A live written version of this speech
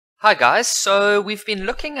Hi guys, so we've been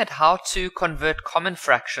looking at how to convert common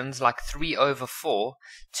fractions like 3/4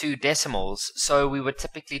 to decimals. So we would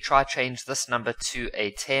typically try change this number to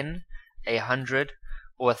a 10, a 100,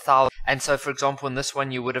 or 1,000. And so for example in this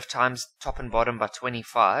one you would have times top and bottom by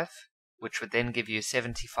 25, which would then give you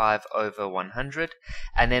 75/100.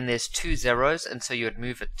 And then there's two zeros, and so you would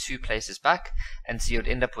move it two places back, and so you'd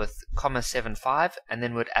end up with 0.75, and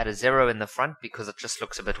then would add a zero in the front because it just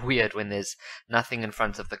looks a bit weird when there's nothing in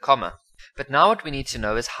front of the comma. But now what we need to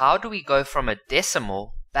know is how do we go from a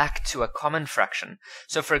decimal back to a common fraction.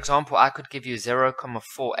 So for example, I could give you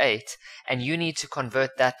 0.48, and you need to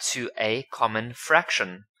convert that to a common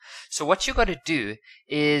fraction. So what you got to do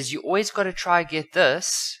is you always got to try get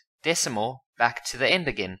this decimal back to the end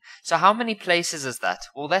again. So how many places is that?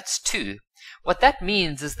 Well, that's 2. What that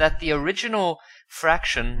means is that the original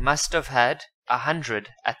fraction must have had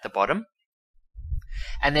 100 at the bottom,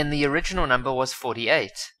 and then the original number was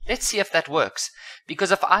 48. Let's see if that works.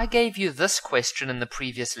 Because if I gave you this question in the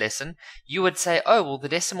previous lesson, you would say, oh, well, the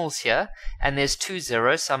decimal's here, and there's 2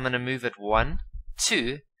 zeros, so I'm going to move it 1,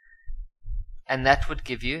 2, and that would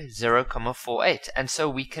give you 0.48. And so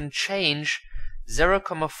we can change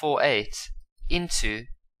 0.48 into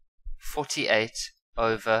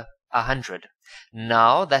 48/100.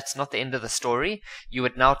 Now, that's not the end of the story. You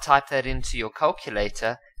would now type that into your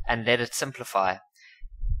calculator and let it simplify.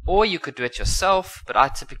 Or you could do it yourself, but I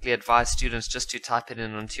typically advise students just to type it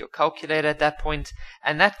in onto your calculator at that point,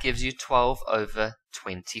 and that gives you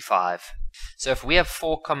 12/25. So if we have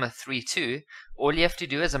 4.32, all you have to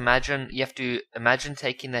do is imagine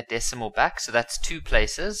taking that decimal back, so that's 2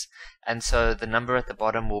 places, and so the number at the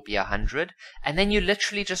bottom will be 100, and then you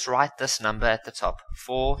literally just write this number at the top,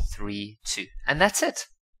 432, and that's it.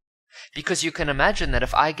 Because you can imagine that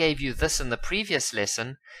if I gave you this in the previous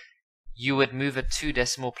lesson, you would move it 2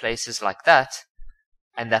 decimal places like that,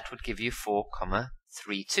 and that would give you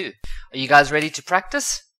 4.32. Are you guys ready to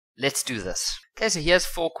practice? Let's do this. Okay, so here's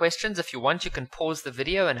 4 questions. If you want, you can pause the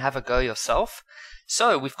video and have a go yourself.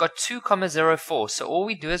 So we've got 2.04. So all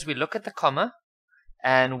we do is we look at the comma,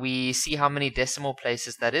 and we see how many decimal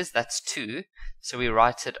places that is. That's 2. So we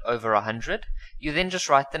write it over 100. You then just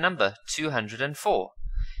write the number, 204.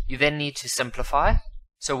 You then need to simplify.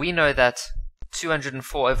 So we know that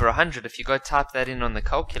 204/100, if you go type that in on the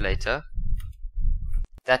calculator,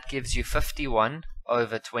 that gives you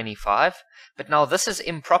 51/25. But now this is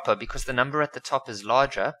improper because the number at the top is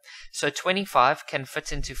larger. So 25 can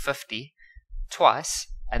fit into 50 twice,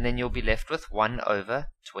 and then you'll be left with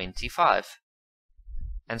 1/25.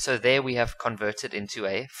 And so there we have converted into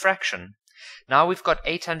a fraction. Now we've got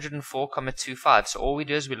 804.25. So all we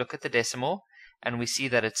do is we look at the decimal, and we see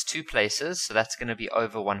that it's 2 places, so that's going to be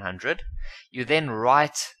over 100. You then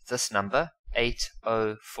write this number,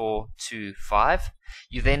 80425.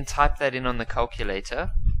 You then type that in on the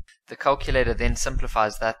calculator. The calculator then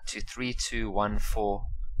simplifies that to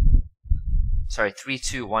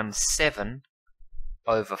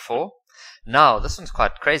 3217/4. Now, this one's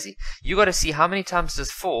quite crazy. You got to see how many times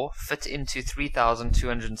does 4 fit into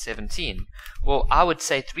 3217. Well, I would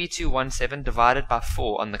say 3217 divided by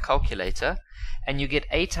 4 on the calculator, and you get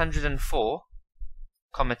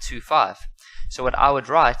 804.25. So what I would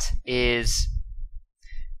write is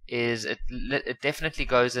it definitely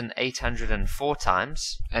goes in 804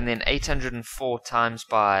 times, and then 804 times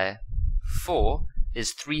by 4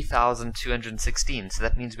 is 3,216. So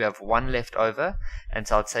that means we have 1 left over, and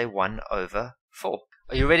so I'd say 1/4.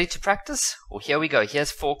 Are you ready to practice? Well, here we go. Here's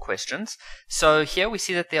 4 questions. So here we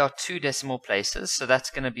see that there are 2 decimal places, so that's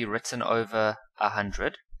going to be written over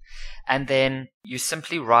 100. And then you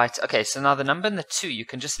simply write, okay, so now the number in the 2, you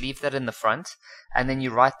can just leave that in the front, and then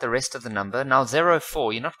you write the rest of the number. Now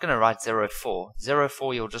 04, you're not going to write 04.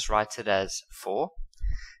 04, you'll just write it as 4.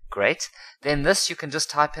 Great. Then this you can just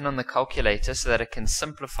type in on the calculator so that it can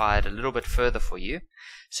simplify it a little bit further for you.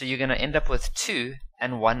 So you're going to end up with 2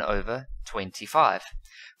 and 1/25.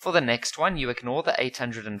 For the next one, you ignore the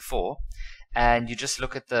 804, and you just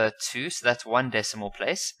look at the 2, so that's 1 decimal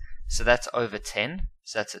place. So that's over 10.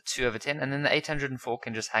 So that's a 2/10, and then the 804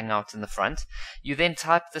 can just hang out in the front. You then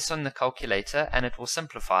type this on the calculator, and it will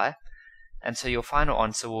simplify, and so your final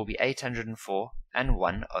answer will be 804 and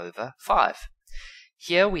 1/5.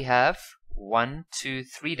 Here we have 1, 2,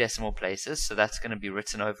 3 decimal places, so that's going to be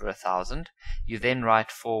written over 1,000. You then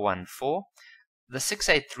write 414. The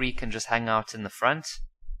 683 can just hang out in the front,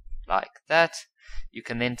 like that. You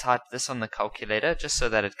can then type this on the calculator, just so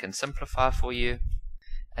that it can simplify for you.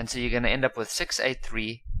 And so you're going to end up with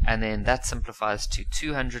 683, and then that simplifies to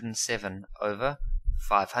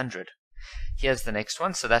 207/500. Here's the next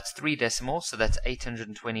one. So that's 3 decimals, so that's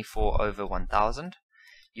 824/1000.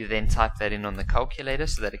 You then type that in on the calculator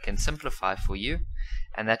so that it can simplify for you,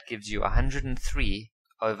 and that gives you 103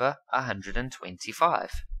 over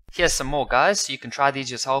 125. Here's some more, guys. You can try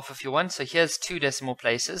these yourself if you want. So here's 2 decimal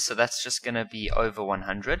places, so that's just going to be over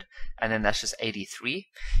 100, and then that's just 83.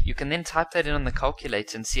 You can then type that in on the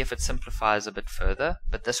calculator and see if it simplifies a bit further,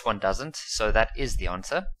 but this one doesn't, so that is the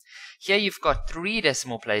answer. Here you've got 3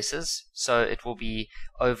 decimal places, so it will be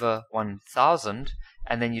over 1000,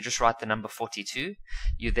 and then you just write the number 42.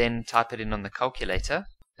 You then type it in on the calculator,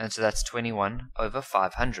 and so that's 21 over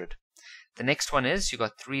 500. The next one is, you've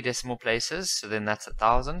got 3 decimal places, so then that's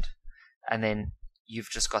 1000, and then you've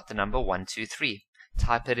just got the number 123.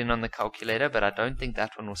 Type it in on the calculator, but I don't think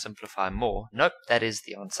that one will simplify more. Nope, that is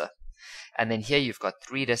the answer. And then here you've got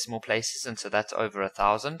 3 decimal places, and so that's over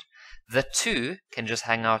 1000. The 2 can just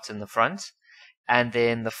hang out in the front, and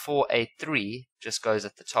then the 483 just goes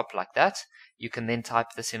at the top like that. You can then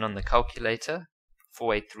type this in on the calculator,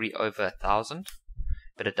 483 over 1000.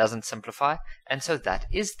 But it doesn't simplify, and so that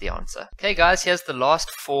is the answer. Okay guys, here's the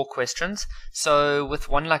last 4 questions. So with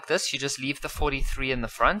one like this, you just leave the 43 in the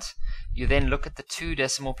front. You then look at the 2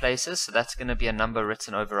 decimal places, so that's going to be a number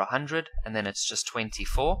written over 100, and then it's just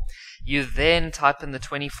 24. You then type in the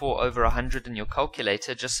 24 over 100 in your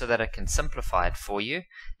calculator just so that it can simplify it for you,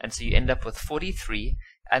 and so you end up with 43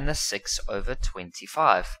 and the 6 over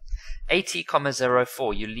 25.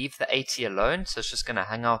 80,04, you leave the 80 alone, so it's just going to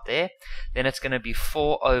hang out there. Then it's going to be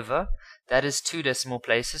 4 over, that is 2 decimal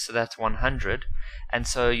places, so that's 100. And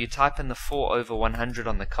so you type in the 4 over 100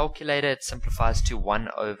 on the calculator, it simplifies to 1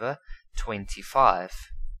 over 25.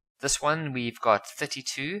 This one we've got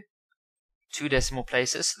 32, 2 decimal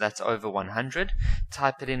places, so that's over 100.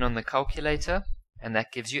 Type it in on the calculator, and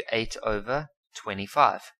that gives you 8 over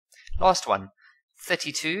 25. Last one,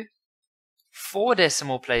 32. 4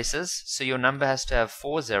 decimal places, so your number has to have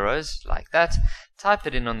 4 zeros, like that. Type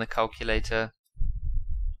it in on the calculator,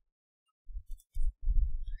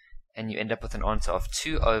 and you end up with an answer of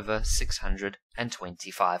 2 over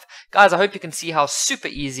 625. Guys, I hope you can see how super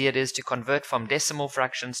easy it is to convert from decimal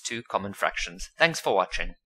fractions to common fractions. Thanks for watching.